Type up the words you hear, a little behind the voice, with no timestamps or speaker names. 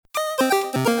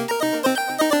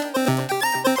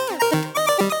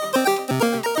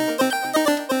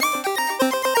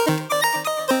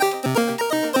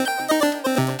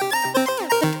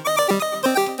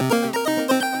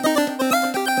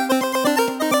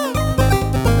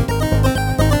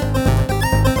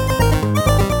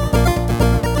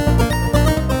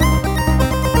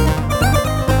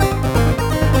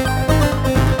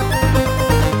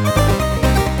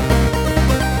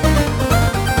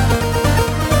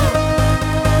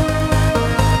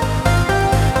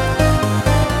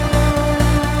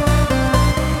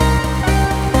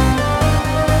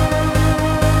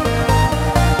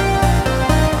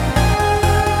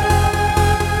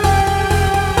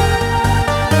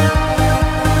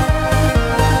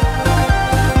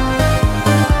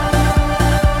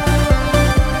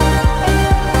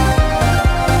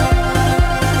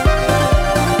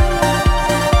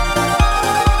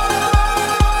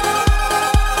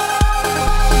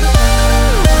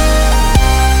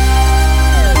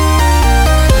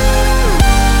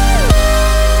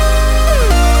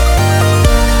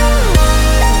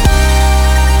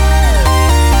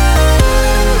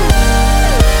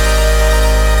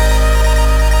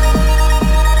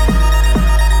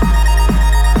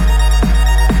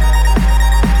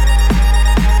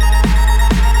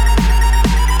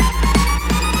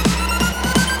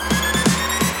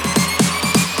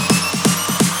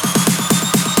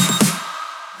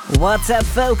What's up,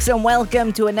 folks, and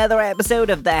welcome to another episode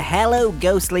of the Hello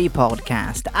Ghostly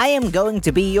podcast. I am going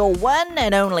to be your one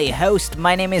and only host.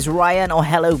 My name is Ryan, or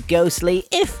Hello Ghostly,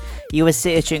 if you were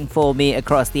searching for me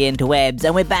across the interwebs,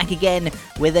 and we're back again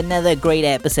with another great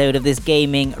episode of this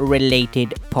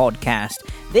gaming-related podcast.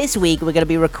 This week, we're going to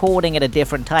be recording at a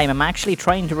different time. I'm actually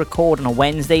trying to record on a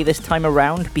Wednesday this time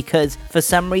around because, for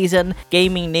some reason,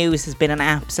 gaming news has been an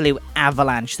absolute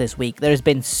avalanche this week. There's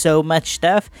been so much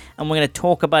stuff, and we're going to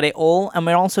talk about it all, and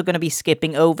we're also going to be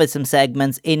skipping over some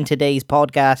segments in today's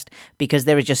podcast because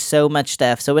there is just so much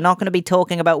stuff. So we're not going to be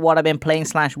talking about what I've been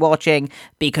playing/watching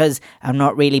because I've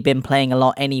not really been playing a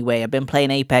lot anyway. I've been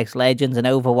playing Apex Legends and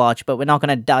Overwatch, but we're not going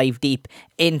to dive deep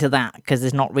into that because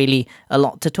there's not really a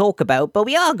lot to talk about. But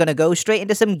we are going to go straight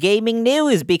into some gaming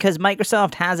news because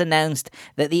Microsoft has announced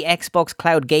that the Xbox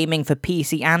Cloud Gaming for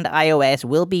PC and iOS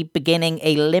will be beginning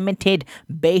a limited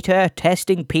beta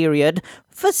testing period.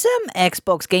 For some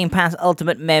Xbox Game Pass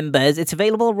Ultimate members, it's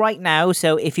available right now,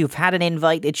 so if you've had an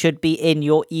invite, it should be in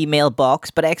your email box,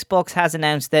 but Xbox has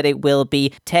announced that it will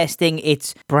be testing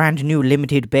its brand new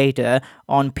limited beta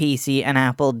on PC and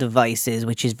Apple devices,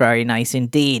 which is very nice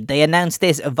indeed. They announced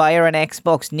this via an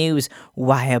Xbox News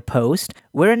Wire post,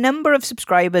 where a number of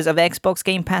subscribers of Xbox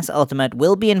Game Pass Ultimate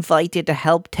will be invited to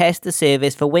help test the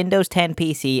service for Windows 10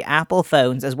 PC, Apple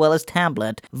phones, as well as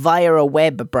tablet, via a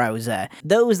web browser.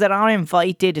 Those that are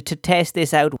invited to test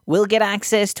this out will get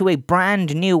access to a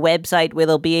brand new website where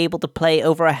they'll be able to play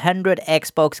over 100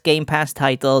 Xbox Game Pass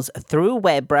titles through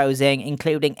web browsing,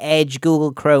 including Edge,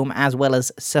 Google Chrome, as well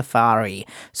as Safari.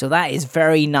 So that is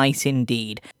very nice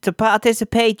indeed. To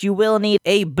participate, you will need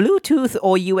a Bluetooth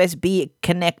or USB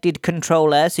connected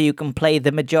controller so you can play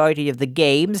the majority of the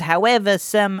games. However,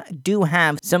 some do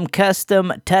have some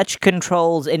custom touch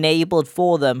controls enabled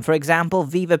for them. For example,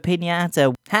 Viva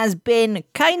Pinata has been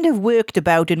kind of worked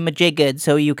about in Majiggered,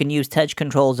 so you can use touch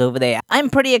controls over there. I'm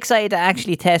pretty excited to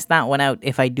actually test that one out,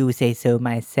 if I do say so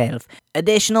myself.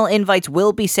 Additional invites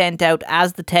will be sent out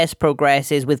as the test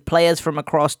progresses, with players from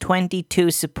across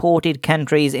 22 supported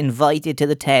countries invited to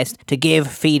the test to give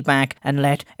feedback and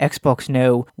let Xbox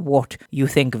know what you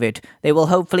think of it. They will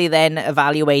hopefully then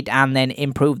evaluate and then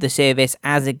improve the service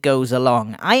as it goes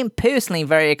along. I am personally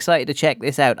very excited to check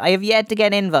this out. I have yet to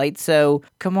get invites, so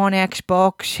come on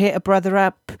Xbox, hit a brother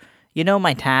up. You know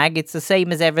my tag, it's the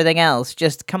same as everything else.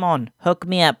 Just come on, hook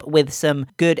me up with some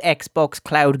good Xbox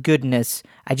Cloud goodness.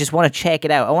 I just want to check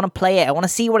it out. I want to play it. I want to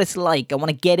see what it's like. I want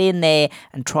to get in there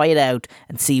and try it out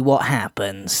and see what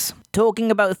happens.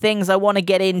 Talking about things I want to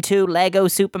get into, Lego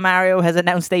Super Mario has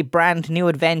announced a brand new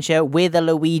adventure with a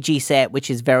Luigi set, which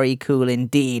is very cool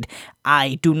indeed.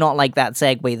 I do not like that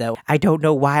segue though. I don't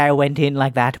know why I went in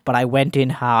like that, but I went in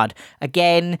hard.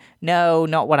 Again, no,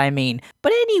 not what I mean.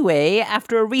 But anyway,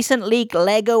 after a recent leak,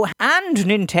 Lego and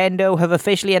Nintendo have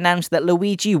officially announced that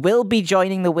Luigi will be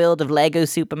joining the world of Lego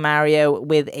Super Mario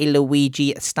with a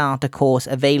Luigi starter course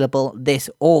available this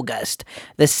August.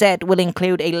 The set will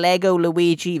include a Lego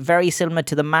Luigi very similar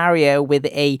to the Mario with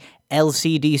a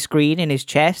LCD screen in his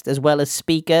chest, as well as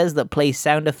speakers that play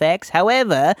sound effects.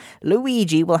 However,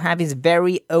 Luigi will have his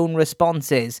very own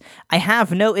responses. I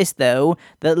have noticed, though,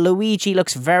 that Luigi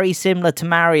looks very similar to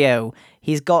Mario.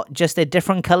 He's got just a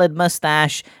different coloured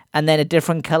mustache and then a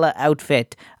different colour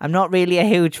outfit. I'm not really a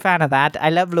huge fan of that. I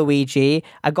love Luigi.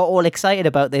 I got all excited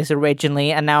about this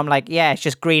originally, and now I'm like, yeah, it's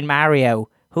just Green Mario.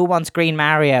 Who wants Green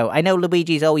Mario? I know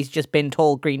Luigi's always just been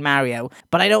told Green Mario,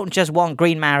 but I don't just want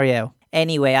Green Mario.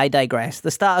 Anyway, I digress.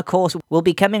 The starter course will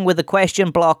be coming with the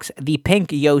question blocks, the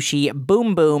pink Yoshi,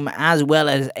 Boom Boom, as well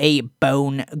as a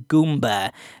Bone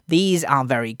Goomba. These are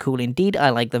very cool indeed.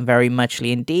 I like them very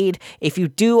muchly indeed. If you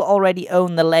do already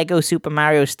own the Lego Super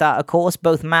Mario starter course,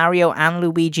 both Mario and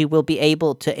Luigi will be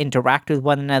able to interact with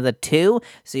one another too,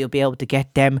 so you'll be able to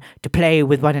get them to play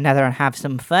with one another and have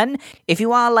some fun. If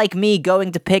you are like me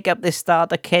going to pick up this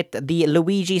starter kit, the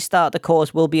Luigi starter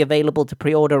course will be available to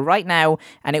pre-order right now,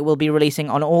 and it will be releasing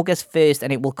on August 1st,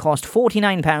 and it will cost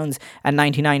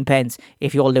 £49.99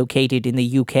 if you're located in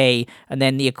the UK, and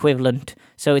then the equivalent.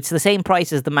 So it's the same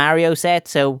price as the Mario set,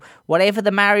 so whatever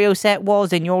the Mario set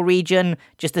was in your region,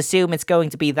 just assume it's going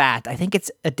to be that. I think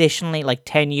it's additionally like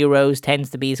 €10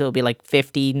 tends to be, so it'll be like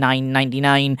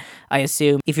 $59.99, I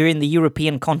assume. If you're in the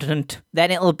European continent, then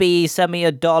it'll be some of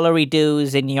your dollary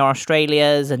dues in your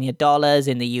Australias and your dollars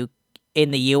in the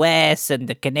US and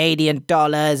the Canadian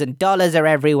dollars, and dollars are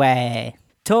everywhere.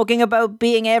 Talking about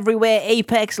being everywhere,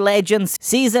 Apex Legends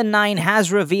Season 9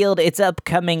 has revealed its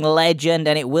upcoming legend,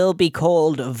 and it will be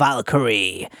called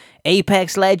Valkyrie.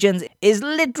 Apex Legends is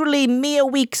literally mere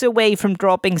weeks away from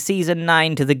dropping Season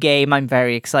 9 to the game. I'm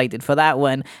very excited for that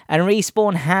one. And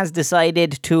Respawn has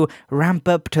decided to ramp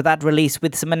up to that release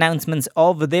with some announcements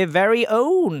of their very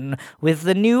own, with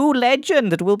the new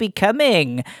legend that will be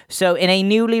coming. So in a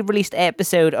newly released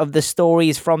episode of the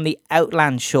Stories from the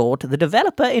Outland short, the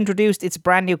developer introduced its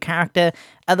brand new character,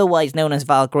 otherwise known as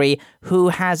Valkyrie, who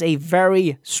has a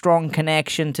very strong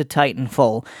connection to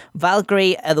Titanfall.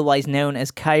 Valkyrie, otherwise known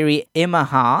as Kairi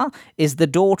Imahar, is the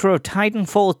daughter of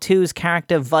Titanfall 2's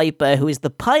character Viper, who is the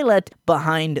pilot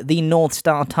behind the North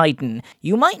Star Titan.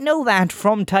 You might know that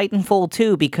from Titanfall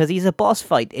 2 because he's a boss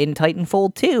fight in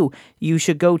Titanfall 2. You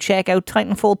should go check out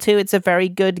Titanfall 2, it's a very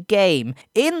good game.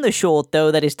 In the short,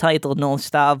 though, that is titled North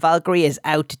Star, Valkyrie is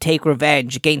out to take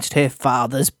revenge against her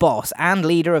father's boss and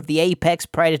leader of the Apex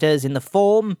Predators in the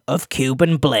form of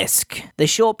Cuban Blisk. The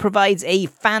short provides a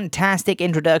fantastic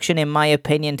introduction, in my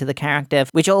opinion, to the character,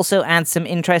 which also adds some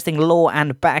interesting lore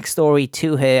and backstory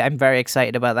to her. I'm very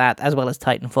excited about that, as well as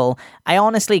Titanfall. I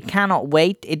honestly cannot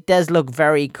wait. It does look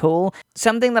very cool.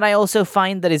 Something that I also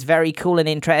find that is very cool and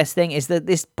interesting is that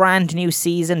this brand new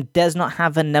season does not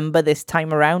have a number this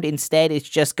time around. Instead, it's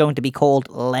just going to be called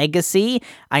Legacy.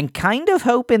 I'm kind of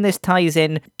hoping this ties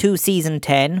in to Season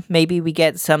 10. Maybe we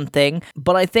get something.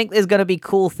 But I think there's going to be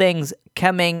cool things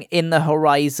coming in the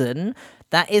horizon.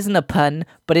 That isn't a pun,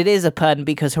 but it is a pun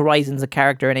because Horizon's a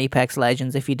character in Apex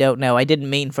Legends, if you don't know. I didn't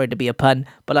mean for it to be a pun,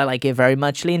 but I like it very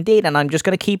muchly indeed, and I'm just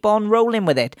going to keep on rolling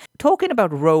with it. Talking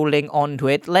about rolling onto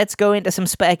it, let's go into some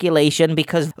speculation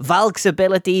because Valk's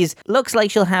abilities looks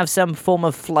like she'll have some form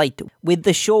of flight, with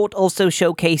the short also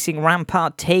showcasing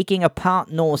Rampart taking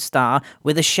apart North Star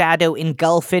with a shadow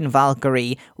engulfing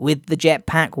Valkyrie with the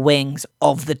jetpack wings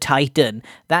of the Titan.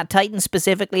 That Titan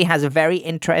specifically has a very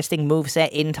interesting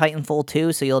moveset in Titanfall 2,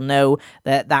 so you'll know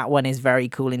that that one is very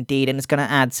cool indeed, and it's going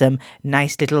to add some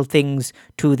nice little things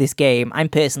to this game. I'm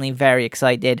personally very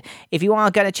excited. If you are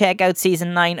going to check out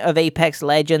Season 9 of Apex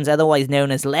Legends, otherwise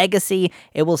known as Legacy,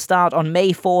 it will start on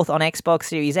May 4th on Xbox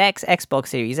Series X, Xbox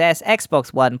Series S,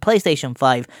 Xbox One, PlayStation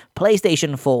 5,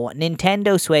 PlayStation 4,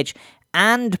 Nintendo Switch,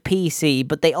 and PC,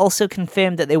 but they also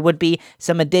confirmed that there would be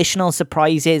some additional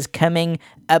surprises coming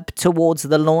up towards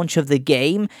the launch of the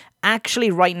game. Actually,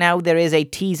 right now, there is a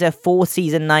teaser for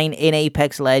Season 9 in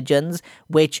Apex Legends,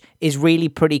 which is really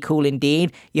pretty cool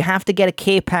indeed. You have to get a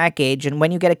care package, and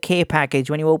when you get a care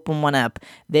package, when you open one up,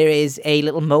 there is a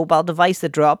little mobile device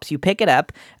that drops, you pick it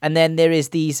up, and then there is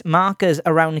these markers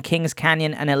around Kings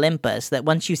Canyon and Olympus that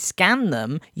once you scan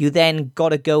them, you then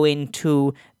gotta go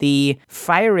into the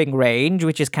firing range,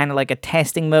 which is kind of like a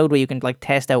testing mode where you can like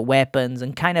test out weapons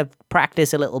and kind of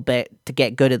practice a little bit to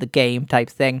get good at the game type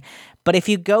thing. But if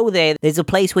you go there, there's a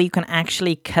place where you can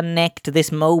actually connect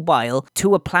this mobile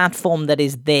to a platform that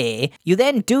is there. You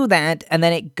then do that, and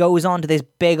then it goes on to this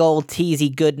big old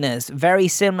teasy goodness. Very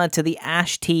similar to the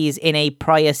Ash tease in a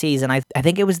prior season. I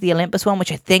think it was the Olympus one,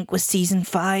 which I think was Season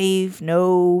 5.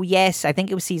 No, yes, I think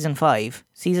it was Season 5.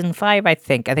 Season 5, I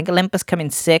think. I think Olympus came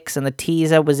in 6, and the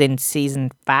teaser was in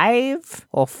Season 5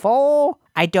 or 4.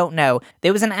 I don't know.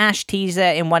 There was an Ash teaser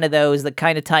in one of those that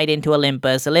kind of tied into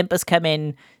Olympus. Olympus came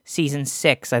in Season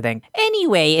 6, I think.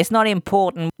 Anyway, it's not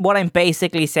important. What I'm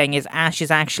basically saying is Ash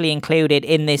is actually included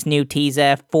in this new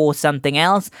teaser for something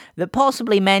else that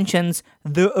possibly mentions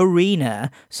the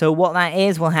arena. So what that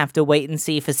is, we'll have to wait and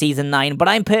see for Season 9. But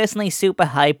I'm personally super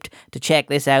hyped to check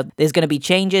this out. There's going to be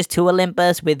changes to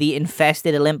Olympus with the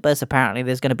infested Olympus. Apparently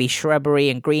there's going to be shrubbery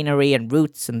and greenery and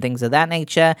roots and things of that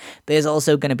nature. There's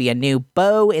also going to be a new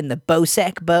bow in the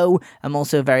Bowsec bow. I'm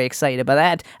also very excited about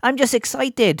that. I'm just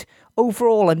excited.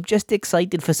 Overall, I'm just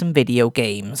excited for some video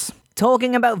games.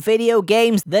 Talking about video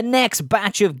games, the next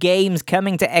batch of games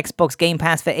coming to Xbox Game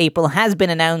Pass for April has been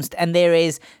announced, and there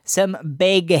is some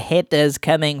big hitters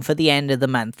coming for the end of the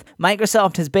month.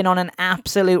 Microsoft has been on an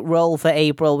absolute roll for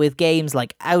April with games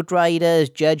like Outriders,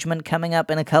 Judgment coming up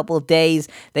in a couple of days.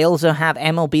 They also have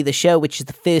MLB The Show, which is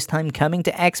the first time coming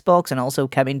to Xbox and also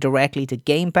coming directly to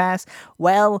Game Pass.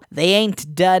 Well, they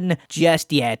ain't done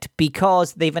just yet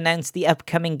because they've announced the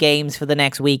upcoming games for the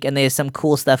next week, and there's some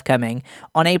cool stuff coming.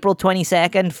 On April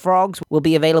 22nd, Frogs will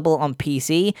be available on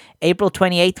PC. April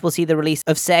 28th, we'll see the release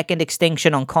of Second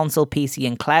Extinction on console, PC,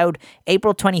 and cloud.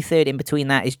 April 23rd, in between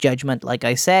that, is Judgment, like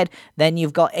I said. Then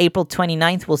you've got April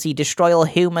 29th, we'll see Destroy All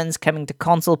Humans coming to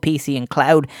console, PC, and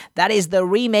cloud. That is the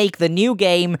remake, the new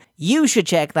game. You should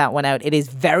check that one out. It is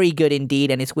very good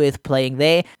indeed, and it's worth playing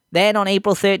there. Then on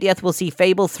April 30th, we'll see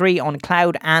Fable 3 on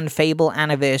Cloud and Fable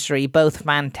Anniversary, both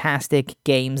fantastic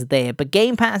games there. But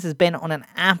Game Pass has been on an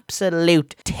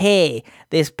absolute tear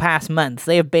this past month.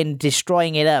 They have been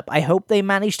destroying it up. I hope they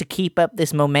manage to keep up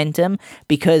this momentum,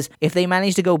 because if they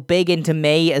manage to go big into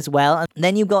May as well, and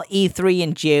then you've got E3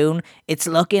 in June, it's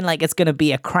looking like it's going to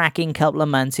be a cracking couple of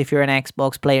months if you're an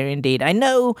Xbox player indeed. I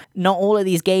know not all of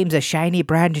these games are shiny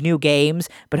brand new games,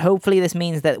 but hopefully this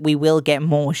means that we will get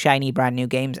more shiny brand new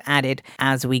games added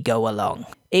as we go along.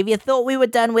 If you thought we were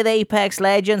done with Apex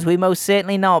Legends, we most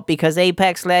certainly not, because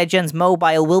Apex Legends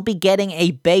Mobile will be getting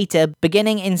a beta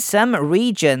beginning in some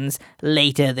regions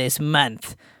later this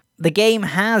month. The game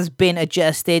has been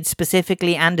adjusted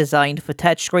specifically and designed for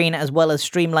touchscreen as well as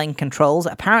streamlined controls.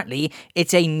 Apparently,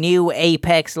 it's a new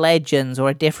Apex Legends, or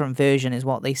a different version is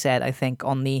what they said, I think,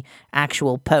 on the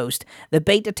actual post. The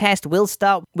beta test will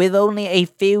start with only a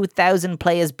few thousand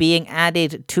players being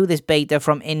added to this beta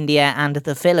from India and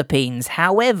the Philippines.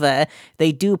 However,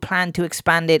 they do plan to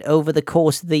expand it over the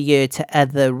course of the year to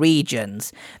other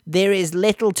regions. There is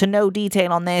little to no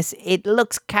detail on this. It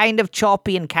looks kind of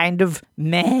choppy and kind of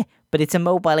meh, but it's a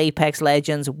mobile Apex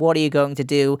Legends. What are you going to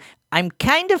do? I'm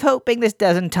kind of hoping this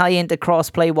doesn't tie into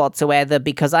crossplay whatsoever,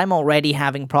 because I'm already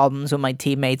having problems with my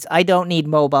teammates. I don't need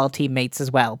mobile teammates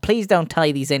as well. Please don't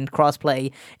tie these in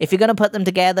crossplay. If you're going to put them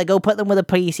together, go put them with the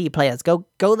PC players. Go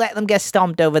let them get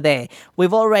stomped over there.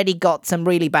 We've already got some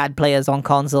really bad players on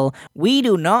console. We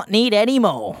do not need any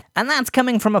more. And that's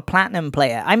coming from a Platinum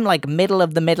player. I'm like middle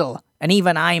of the middle. And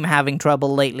even I'm having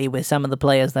trouble lately with some of the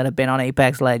players that have been on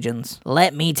Apex Legends.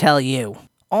 Let me tell you.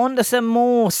 On to some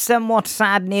more somewhat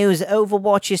sad news.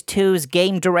 Overwatch 2's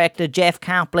game director Jeff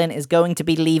Kaplan is going to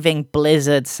be leaving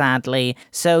Blizzard, sadly.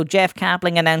 So Jeff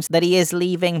Kaplan announced that he is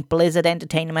leaving Blizzard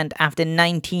Entertainment after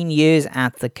 19 years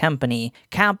at the company.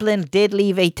 Kaplan did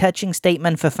leave a touching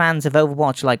statement for fans of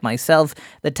Overwatch like myself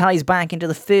that ties back into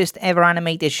the first ever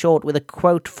animated short with a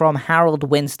quote from Harold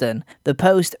Winston. The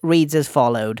post reads as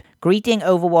followed: "Greeting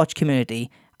Overwatch community.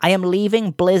 I am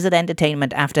leaving Blizzard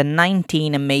Entertainment after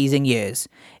 19 amazing years.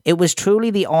 It was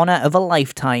truly the honor of a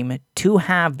lifetime to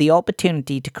have the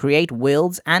opportunity to create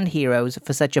worlds and heroes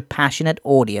for such a passionate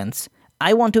audience.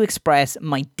 I want to express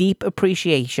my deep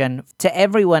appreciation to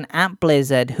everyone at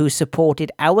Blizzard who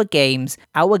supported our games,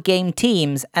 our game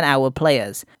teams, and our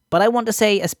players. But I want to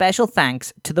say a special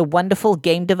thanks to the wonderful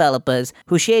game developers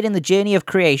who shared in the journey of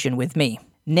creation with me.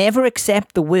 Never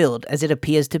accept the world as it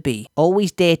appears to be.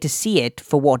 Always dare to see it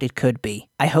for what it could be.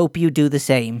 I hope you do the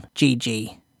same.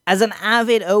 GG." As an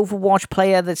avid Overwatch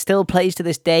player that still plays to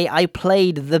this day, I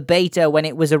played the beta when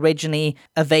it was originally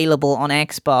available on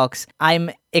Xbox. I'm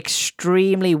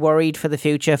extremely worried for the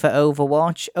future for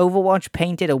Overwatch. Overwatch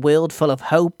painted a world full of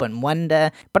hope and wonder,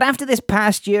 but after this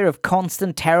past year of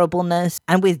constant terribleness,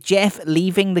 and with Jeff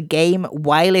leaving the game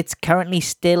while it's currently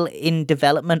still in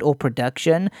development or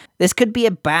production, this could be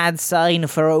a bad sign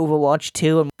for Overwatch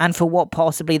 2 and for what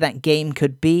possibly that game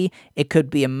could be. It could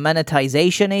be a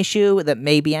monetization issue that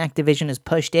maybe Activision has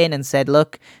pushed in and said,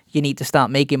 look, you need to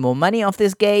start making more money off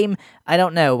this game. I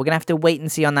don't know. We're going to have to wait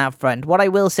and see on that front. What I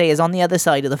will say is, on the other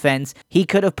side of the fence, he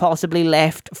could have possibly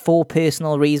left for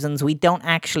personal reasons. We don't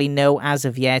actually know as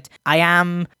of yet. I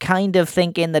am kind of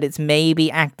thinking that it's maybe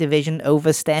Activision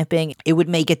overstepping. It would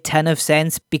make a ton of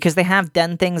sense because they have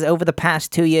done things over the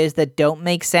past 2 years that don't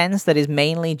make sense, that is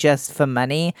mainly just for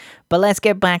money. But let's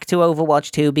get back to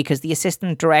Overwatch 2, because the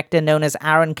assistant director known as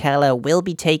Aaron Keller will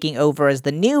be taking over as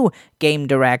the new game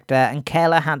director, and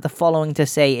Keller had the following to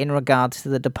say in regards to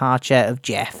the departure of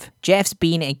Jeff. Jeff's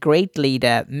been a great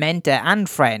leader, mentor, and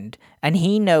friend, and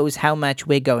he knows how much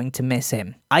we're going to miss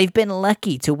him. I've been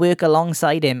lucky to work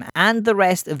alongside him and the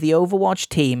rest of the Overwatch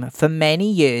team for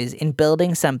many years in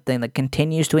building something that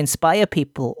continues to inspire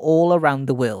people all around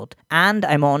the world, and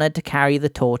I'm honored to carry the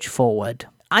torch forward.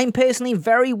 I'm personally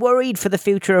very worried for the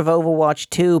future of Overwatch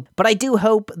 2, but I do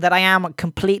hope that I am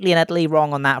completely and utterly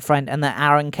wrong on that front and that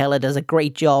Aaron Keller does a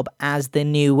great job as the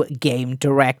new game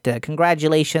director.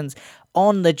 Congratulations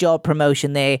on the job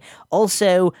promotion there.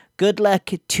 Also, good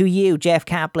luck to you, Jeff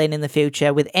Kaplan, in the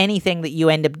future with anything that you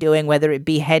end up doing, whether it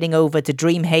be heading over to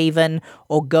Dreamhaven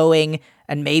or going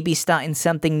and maybe starting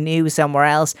something new somewhere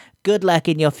else. Good luck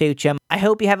in your future. I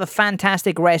hope you have a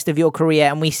fantastic rest of your career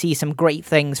and we see some great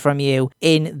things from you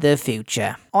in the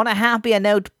future. On a happier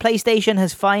note, PlayStation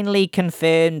has finally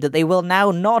confirmed that they will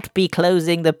now not be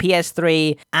closing the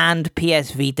PS3 and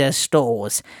PS Vita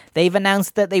stores. They've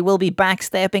announced that they will be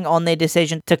backstepping on their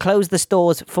decision to close the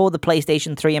stores for the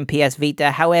PlayStation 3 and PS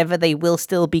Vita. However, they will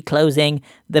still be closing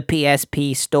the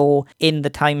PSP store in the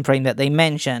time frame that they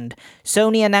mentioned.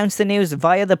 Sony announced the news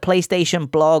via the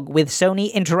PlayStation blog, with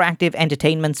Sony Interactive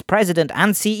Entertainment's president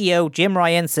and CEO Jim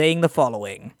Ryan saying the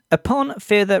following. Upon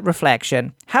further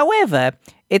reflection, however,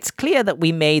 it's clear that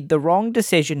we made the wrong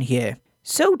decision here.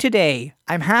 So today,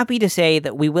 I'm happy to say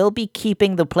that we will be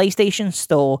keeping the PlayStation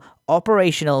Store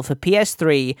operational for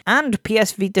PS3 and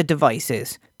PS Vita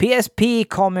devices. PSP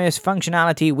commerce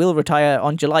functionality will retire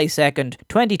on July 2nd,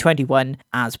 2021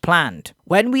 as planned.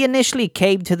 When we initially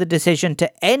came to the decision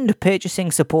to end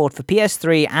purchasing support for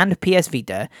PS3 and PS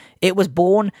Vita, it was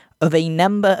born of a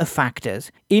number of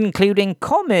factors, including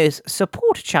commerce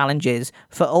support challenges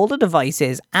for older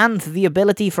devices and the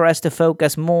ability for us to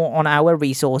focus more on our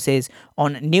resources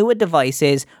on newer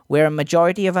devices where a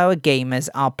majority of our gamers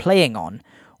are playing on.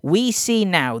 We see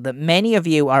now that many of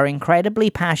you are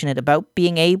incredibly passionate about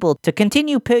being able to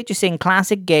continue purchasing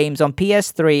classic games on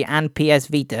PS3 and PS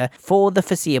Vita for the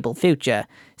foreseeable future,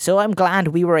 so I'm glad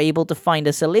we were able to find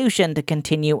a solution to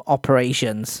continue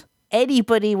operations.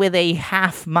 Anybody with a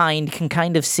half mind can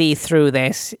kind of see through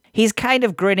this. He's kind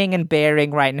of grinning and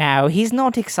bearing right now. He's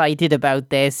not excited about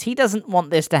this. He doesn't want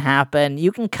this to happen.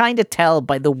 You can kind of tell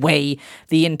by the way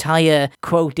the entire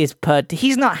quote is put.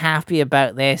 He's not happy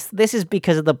about this. This is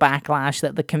because of the backlash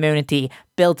that the community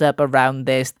built up around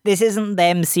this. This isn't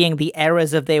them seeing the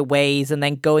errors of their ways and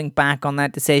then going back on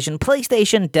that decision.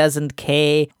 PlayStation doesn't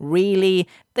care, really.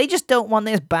 They just don't want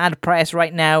this bad press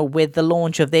right now with the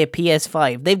launch of their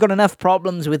PS5. They've got enough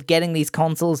problems with getting these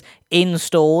consoles in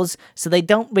stores, so they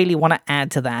don't really want to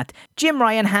add to that. Jim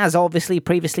Ryan has obviously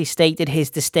previously stated his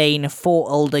disdain for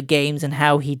older games and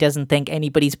how he doesn't think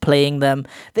anybody's playing them.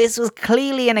 This was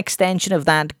clearly an extension of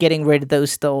that, getting rid of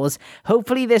those stores.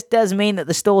 Hopefully this does mean that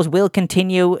the stores will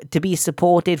continue to be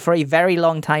supported for a very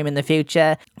long time in the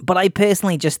future, but I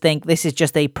personally just think this is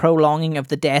just a prolonging of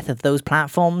the death of those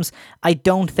platforms. I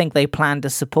don't think they plan to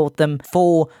support them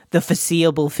for the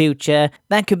foreseeable future.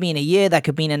 That could mean a year, that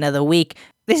could mean another week.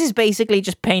 This is basically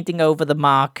just painting over the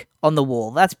mark on the wall.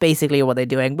 That's basically what they're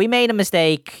doing. We made a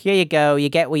mistake. Here you go. You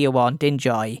get what you want.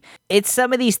 Enjoy. It's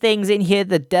some of these things in here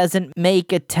that doesn't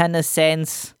make a ton of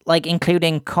sense, like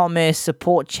including commerce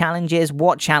support challenges.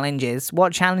 What challenges?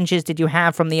 What challenges did you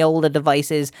have from the older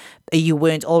devices that you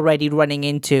weren't already running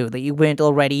into, that you weren't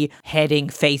already heading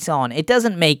face on? It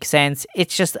doesn't make sense.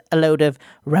 It's just a load of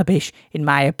rubbish, in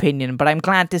my opinion. But I'm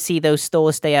glad to see those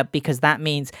stores stay up, because that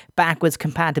means backwards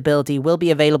compatibility will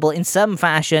be available in some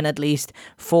fashion, at least,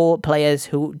 for players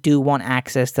who do want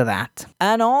access to that.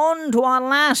 And on to our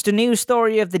last news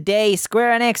story of the day.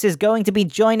 Square Enix is going to be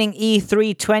joining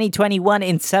E3 2021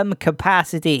 in some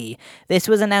capacity. This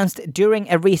was announced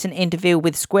during a recent interview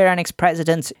with Square Enix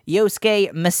president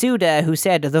Yosuke Masuda, who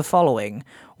said the following: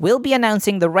 "We'll be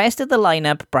announcing the rest of the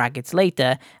lineup brackets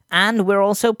later, and we're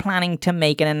also planning to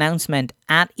make an announcement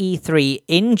at E3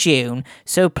 in June,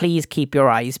 so please keep your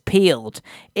eyes peeled."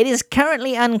 It is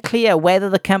currently unclear whether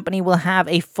the company will have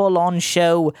a full-on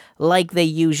show like they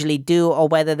usually do, or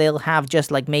whether they'll have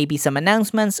just like maybe some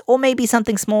announcements, or maybe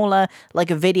something smaller like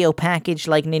a video package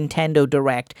like Nintendo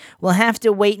Direct. We'll have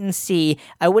to wait and see.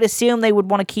 I would assume they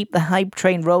would want to keep the hype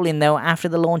train rolling though, after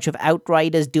the launch of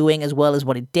Outriders doing as well as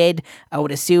what it did. I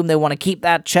would assume they want to keep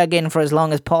that chugging for as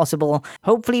long as possible.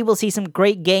 Hopefully we'll see some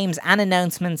great games and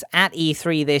announcements at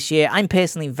E3 this year. I'm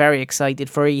personally very excited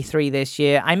for E3 this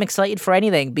year. I'm excited for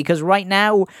anything, because right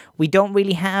now we don't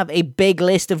really have a big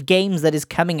list of games that is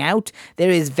coming out. There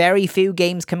is very few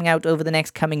games coming out over the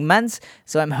next coming months,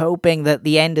 so I'm hoping that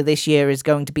the end of this year is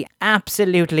going to be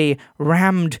absolutely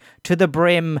rammed to the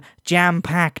brim,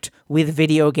 jam-packed with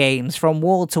video games from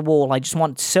wall to wall. I just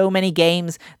want so many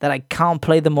games that I can't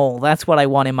play them all. That's what I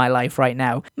want in my life right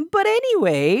now. But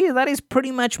anyway, that is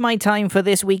pretty much my time for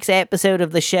this week's episode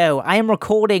of the show. I am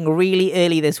recording really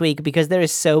early this week because there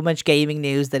is so much gaming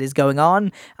news that is going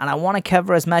on, and I want to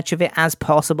cover as much of it as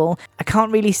possible. I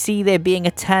can't really see there being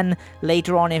a ton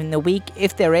later on in the week.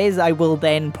 If there is, I will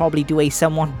then probably do a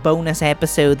somewhat bonus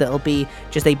episode that'll be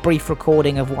just a brief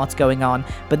recording of what's going on.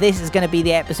 But this is going to be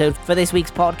the episode for this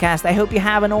week's podcast. I hope you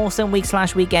have an awesome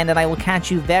week/weekend, and I will catch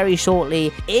you very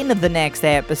shortly in the next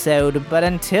episode. But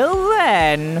until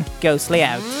then, Ghostly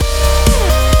out.